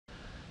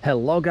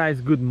Hello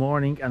guys, good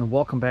morning and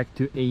welcome back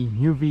to a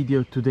new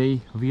video. Today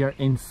we are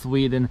in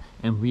Sweden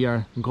and we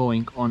are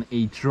going on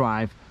a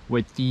drive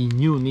with the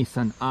new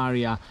Nissan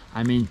ARIYA.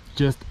 I mean,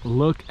 just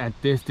look at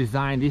this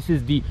design. This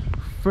is the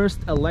first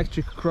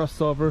electric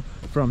crossover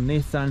from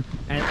Nissan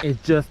and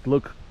it just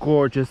looks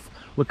gorgeous.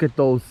 Look at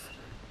those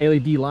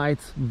LED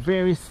lights,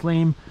 very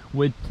slim,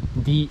 with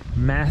the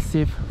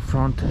massive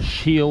front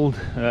shield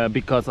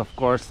because of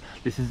course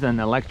this is an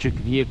electric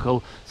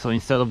vehicle, so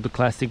instead of the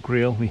classic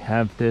grille we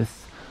have this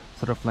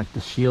sort of like the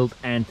shield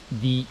and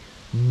the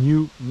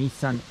new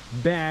Nissan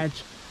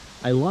badge.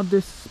 I love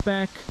this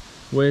spec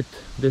with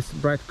this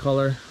bright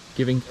color,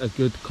 giving a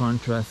good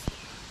contrast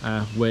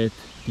with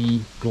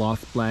the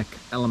gloss black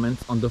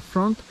elements on the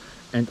front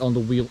and on the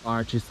wheel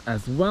arches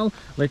as well.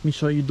 Let me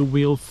show you the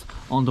wheels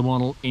on the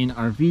model in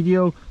our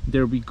video.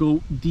 There we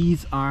go.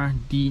 These are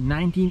the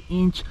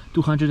 19-inch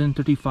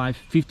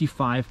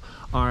 235/55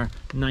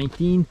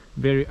 R19,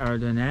 very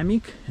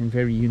aerodynamic and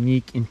very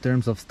unique in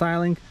terms of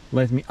styling.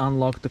 Let me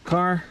unlock the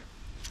car.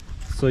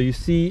 So you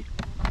see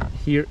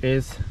here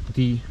is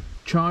the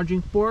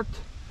charging port,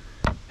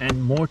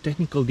 and more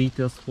technical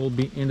details will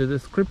be in the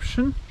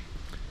description.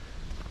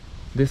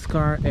 This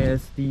car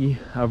is the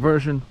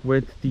version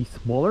with the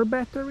smaller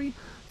battery,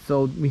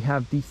 so we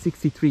have the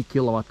 63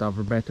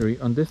 kWh battery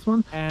on this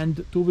one,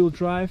 and two-wheel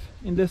drive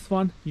in this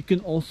one. You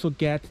can also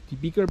get the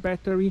bigger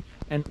battery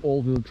and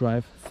all-wheel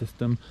drive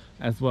system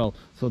as well.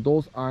 So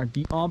those are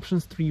the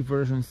options, 3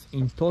 versions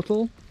in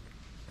total.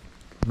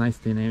 Nice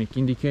dynamic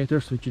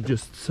indicators which you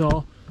just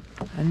saw.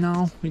 And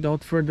now,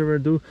 without further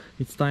ado,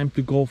 it's time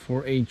to go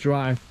for a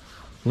drive.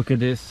 Look at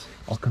this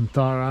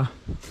Alcantara,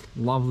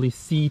 lovely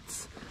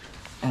seats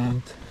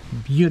and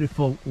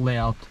beautiful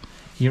layout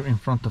here in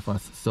front of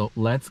us, so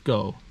let's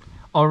go.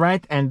 All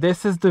right, and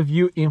this is the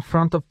view in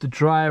front of the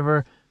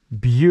driver.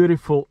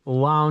 Beautiful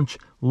lounge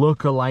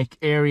look-alike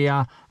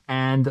area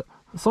and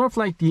sort of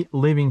like the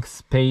living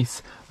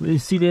space. You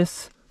see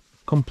this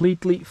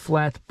completely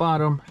flat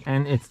bottom,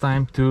 and it's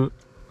time to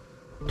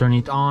turn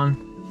it on.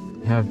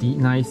 You have the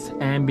nice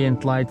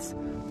ambient lights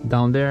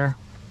down there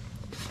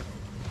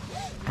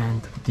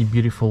and the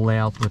beautiful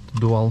layout with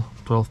dual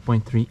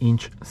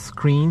 12.3-inch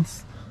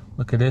screens.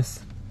 Look at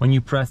this. When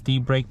you press the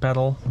brake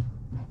pedal,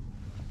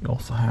 you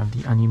also have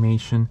the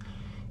animation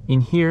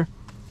in here.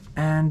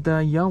 And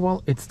yeah,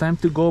 well, it's time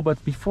to go,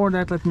 but before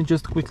that let me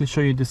just quickly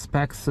show you the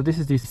specs. So this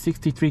is the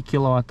 63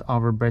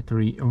 kWh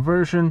battery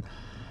version,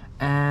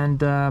 and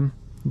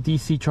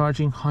DC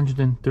charging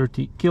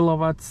 130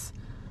 kilowatts.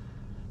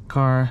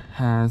 Car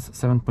has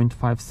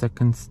 7.5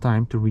 seconds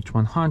time to reach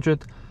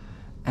 100,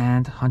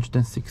 and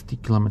 160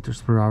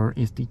 kilometers per hour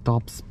is the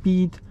top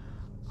speed.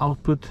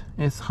 Output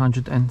is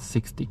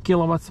 160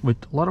 kilowatts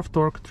with a lot of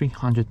torque,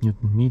 300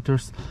 Newton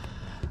meters.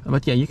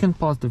 But yeah, you can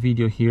pause the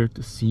video here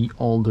to see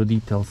all the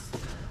details.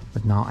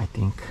 But now I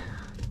think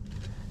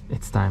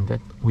it's time that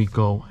we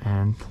go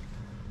and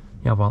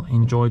yeah, well,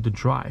 enjoy the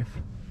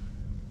drive.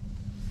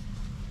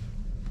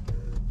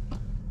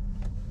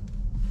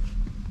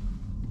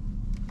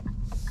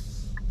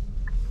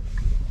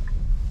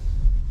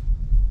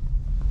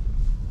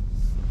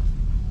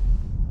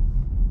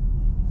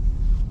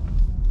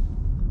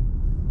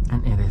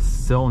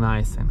 So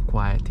nice and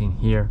quiet in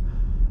here,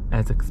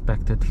 as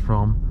expected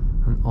from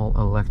an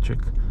all-electric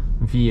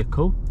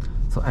vehicle.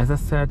 So as I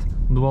said,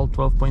 dual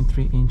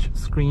 12.3-inch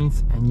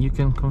screens, and you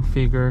can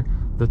configure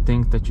the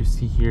things that you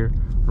see here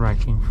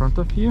right in front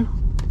of you.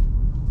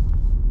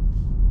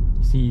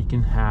 See, you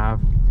can have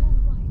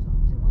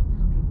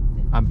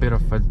a bit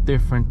of a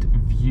different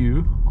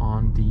view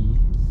on the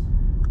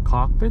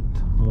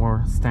cockpit,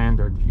 more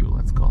standard view,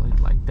 let's call it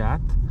like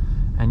that.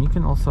 And you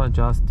can also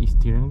adjust the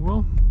steering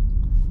wheel.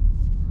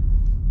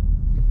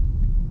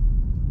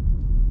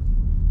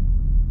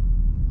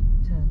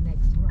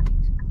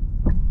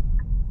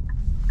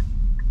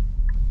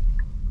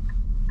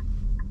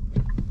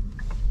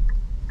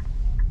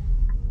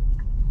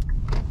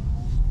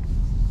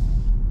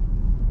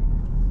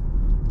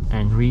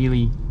 And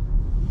really,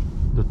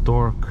 the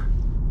torque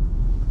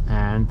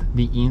and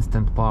the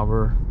instant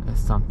power is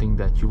something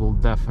that you will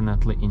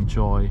definitely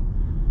enjoy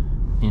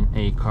in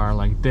a car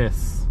like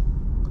this.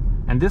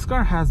 And this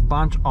car has a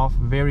bunch of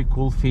very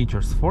cool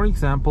features. For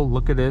example,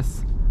 look at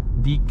this.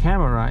 The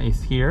camera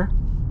is here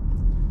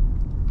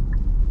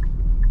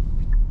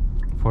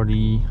for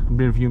the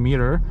rear view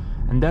mirror,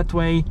 and that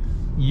way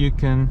you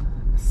can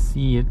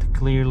see it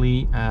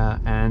clearly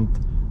and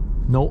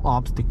no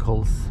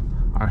obstacles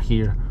are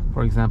here.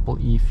 For example,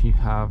 if you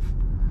have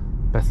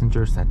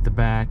passengers at the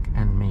back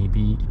and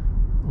maybe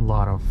a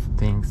lot of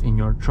things in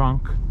your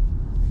trunk,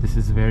 this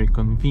is very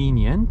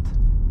convenient.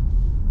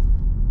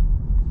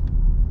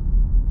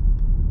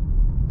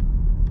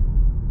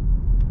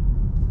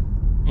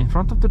 In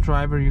front of the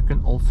driver you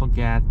can also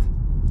get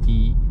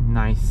the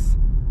nice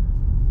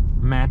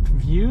matte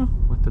view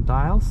with the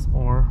dials,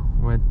 or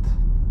with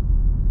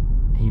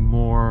a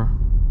more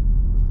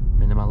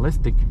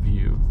minimalistic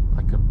view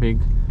like a big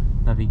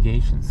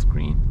navigation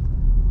screen.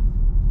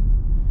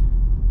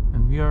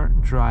 And we are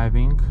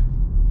driving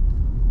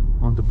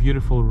on the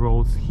beautiful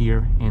roads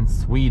here in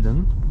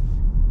Sweden.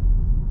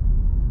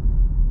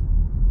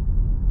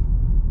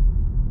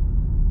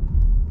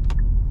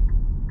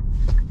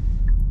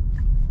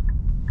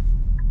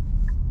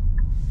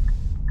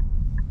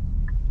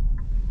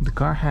 The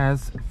car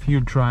has a few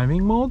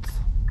driving modes.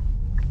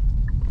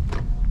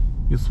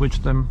 You switch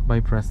them by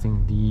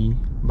pressing the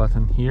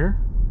button here.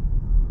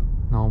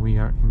 Now we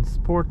are in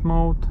sport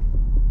mode,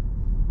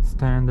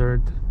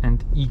 standard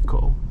and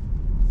eco.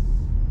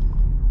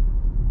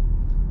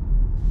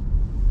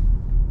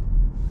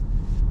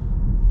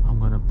 I'm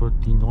gonna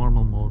put the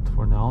normal mode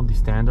for now, the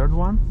standard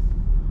one.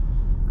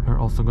 We're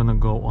also gonna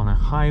go on a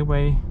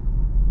highway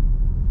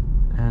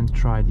and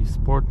try the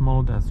sport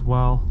mode as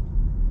well.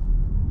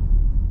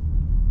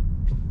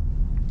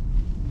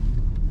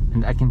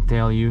 And I can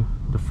tell you,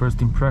 the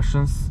first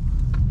impressions,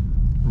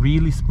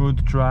 really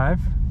smooth drive,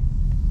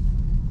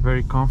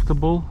 very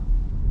comfortable,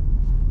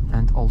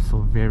 and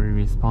also very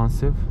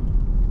responsive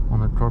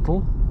on the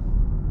throttle.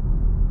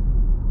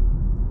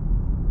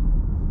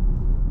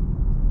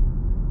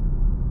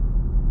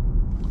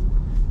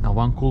 Now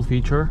one cool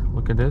feature,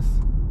 look at this.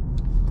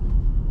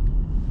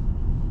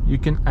 You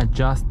can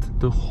adjust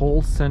the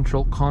whole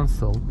central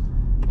console.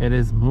 It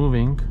is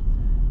moving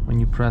when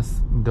you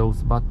press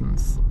those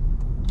buttons.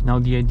 Now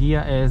the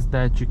idea is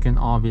that you can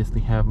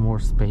obviously have more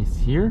space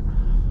here,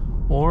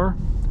 or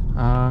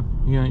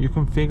you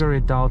can figure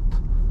it out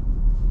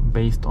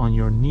based on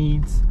your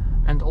needs.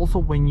 And also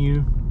when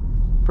you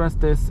press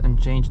this and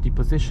change the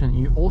position,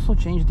 you also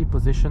change the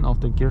position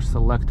of the gear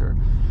selector.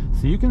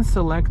 So you can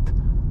select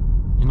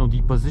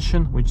the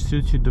position which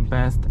suits you the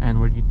best and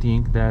where you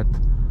think that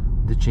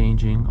the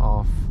changing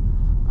of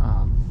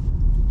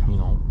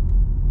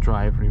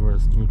drive,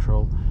 reverse,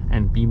 neutral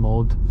and B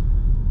mode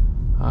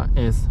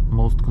is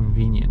most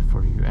convenient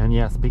for you. And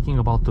yeah, speaking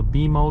about the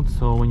B mode,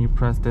 so when you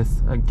press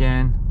this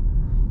again,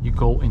 you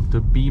go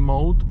into B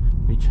mode,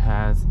 which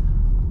has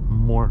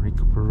more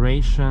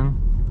recuperation.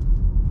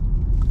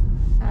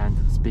 And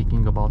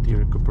speaking about the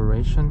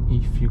recuperation,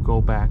 if you go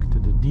back to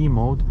the D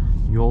mode,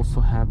 you also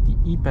have the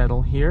E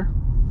pedal here.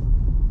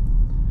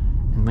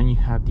 And when you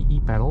have the E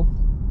pedal,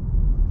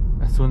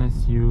 as soon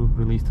as you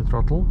release the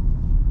throttle,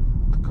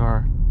 the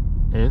car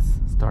is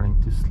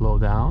starting to slow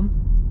down.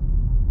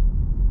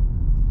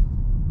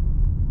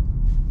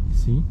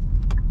 See?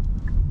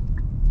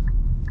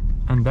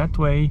 And that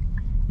way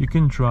you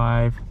can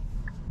drive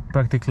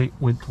practically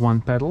with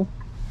one pedal.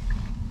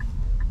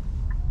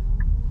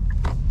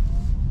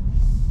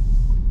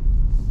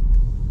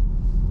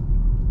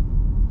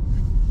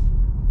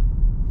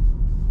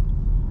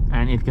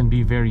 And it can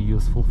be very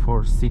useful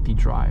for city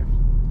drive.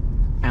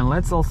 And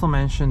let's also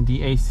mention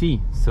the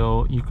AC.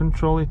 So you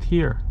control it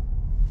here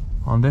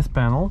on this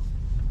panel,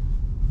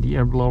 the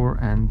air blower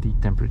and the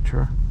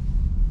temperature.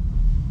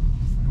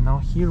 Now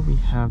here we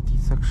have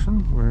the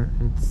section where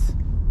it's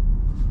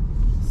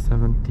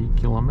 70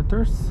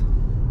 kilometers.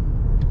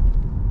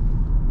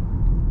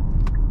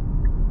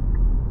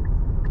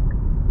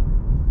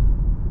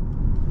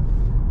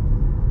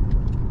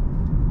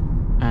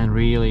 And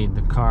really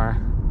the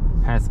car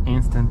has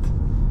instant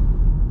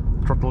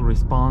throttle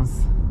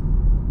response,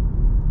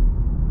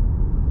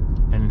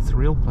 and it's a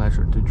real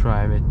pleasure to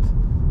drive it.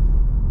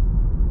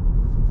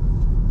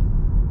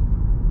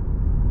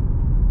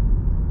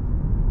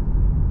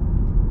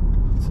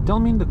 So tell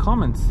me in the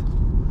comments,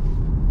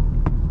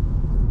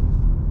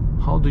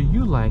 how do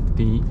you like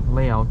the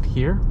layout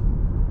here?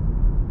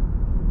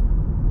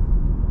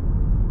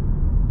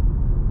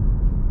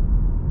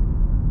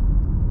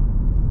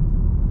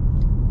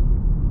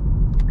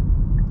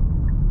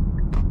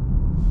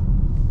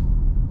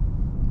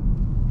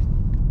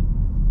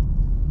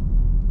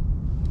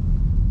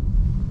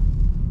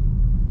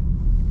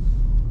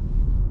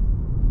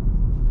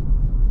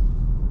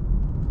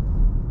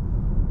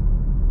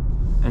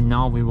 And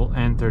now we will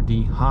enter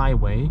the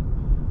highway,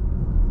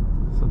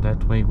 so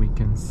that way we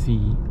can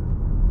see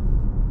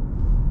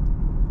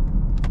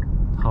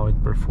how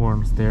it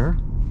performs there.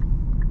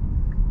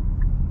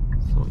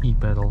 So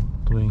E-pedal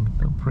doing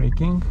the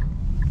braking,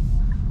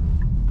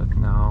 but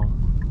now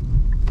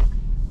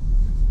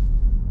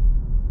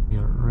we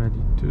are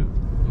ready to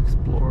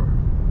explore.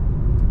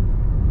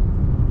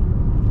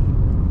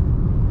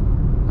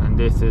 And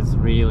this is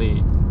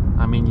really,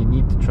 I mean, you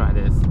need to try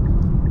this.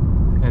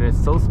 It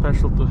is so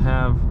special to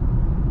have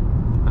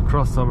a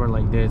crossover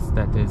like this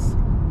that is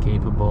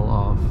capable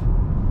of,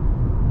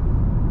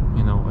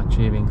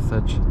 achieving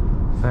such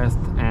fast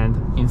and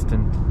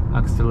instant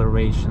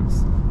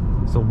accelerations.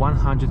 So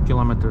 100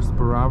 kilometers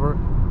per hour.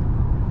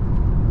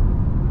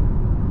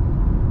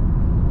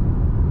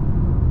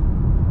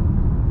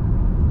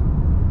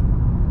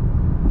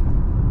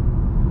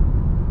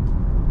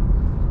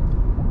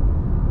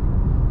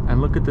 And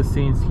look at the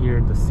scenes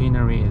here. The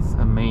scenery is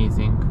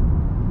amazing.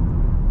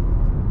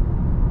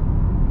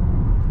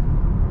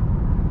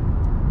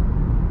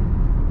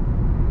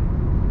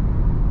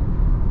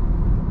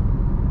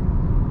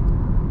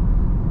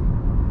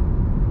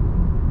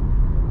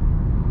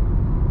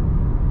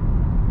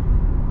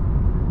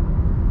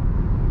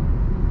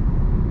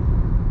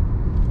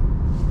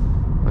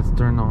 Let's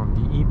turn on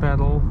the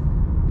e-pedal.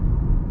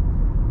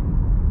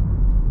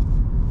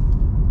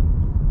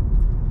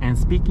 And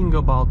speaking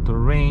about the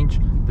range,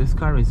 this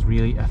car is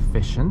really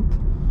efficient.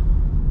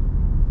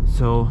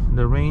 So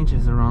the range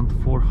is around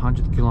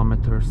 400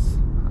 kilometers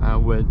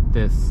with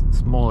this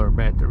smaller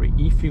battery.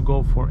 If you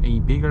go for a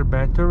bigger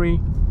battery,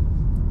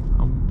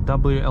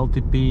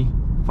 WLTP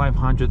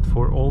 500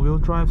 for all-wheel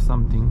drive,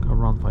 something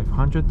around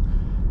 500,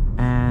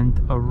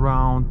 and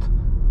around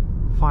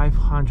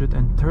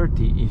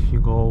 530 if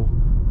you go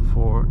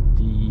for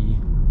the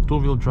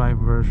two-wheel drive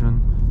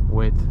version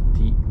with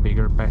the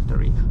bigger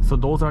battery. So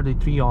those are the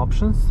three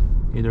options: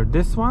 either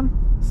this one,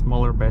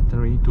 smaller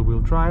battery, two-wheel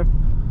drive,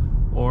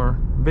 or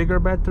bigger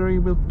battery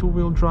with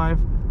two-wheel drive,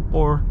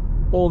 or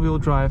all-wheel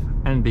drive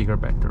and bigger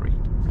battery.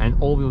 And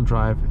all-wheel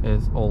drive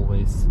is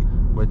always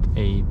with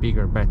a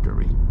bigger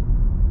battery.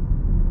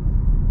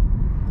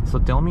 So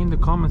tell me in the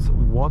comments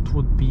what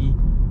would be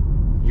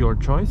your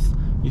choice.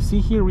 You see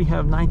here we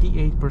have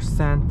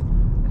 98%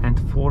 and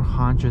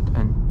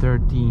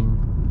 413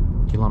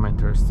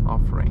 kilometers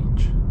of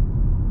range.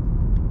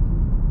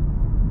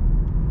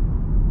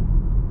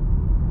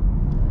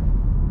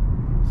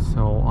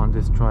 So on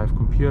this drive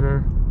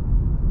computer,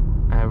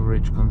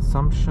 average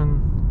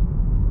consumption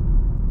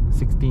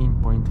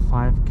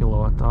 16.5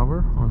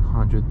 kilowatt-hour on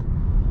 100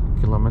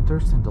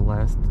 kilometers in the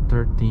last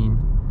 13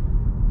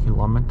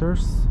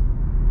 kilometers.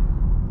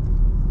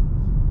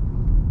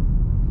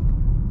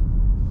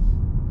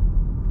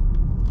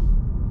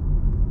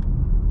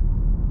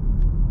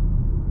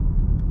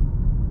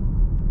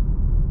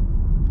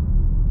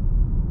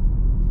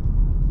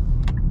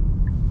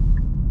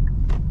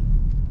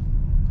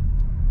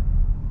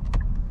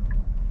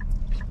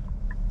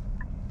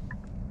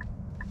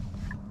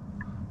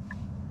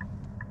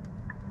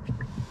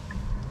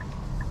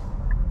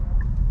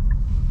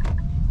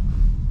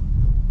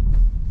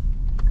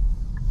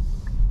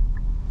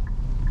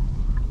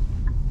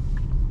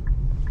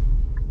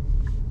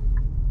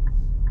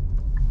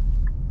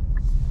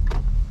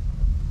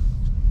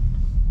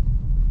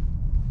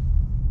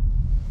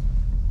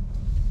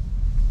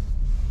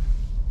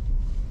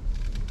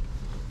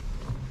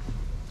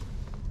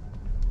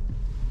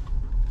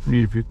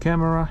 Rear view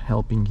camera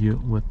helping you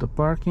with the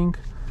parking,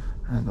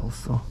 and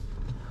also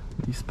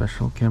these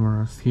special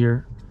cameras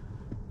here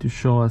to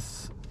show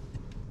us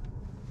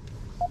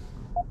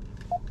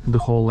the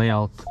whole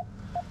layout.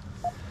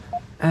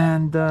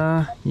 And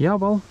yeah,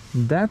 well,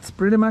 that's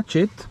pretty much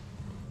it.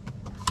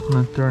 I'm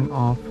gonna turn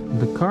off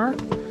the car.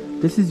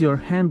 This is your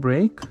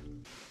handbrake.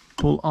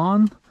 Pull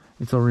on,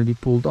 it's already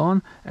pulled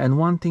on. And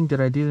one thing that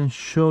I didn't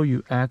show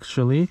you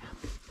actually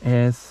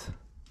is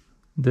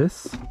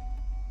this.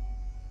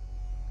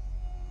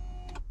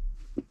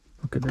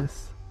 Look at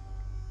this.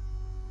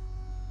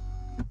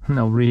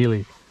 No,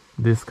 really,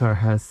 this car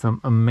has some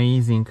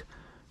amazing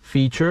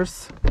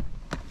features.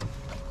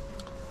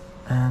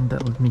 And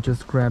let me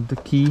just grab the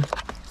key.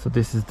 So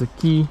this is the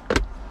key.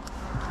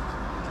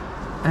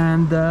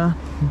 And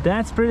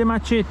that's pretty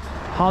much it.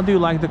 How do you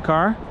like the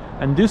car?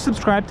 And do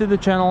subscribe to the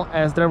channel,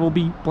 as there will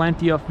be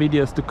plenty of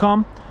videos to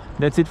come.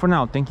 That's it for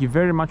now. Thank you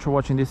very much for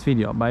watching this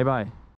video. Bye bye.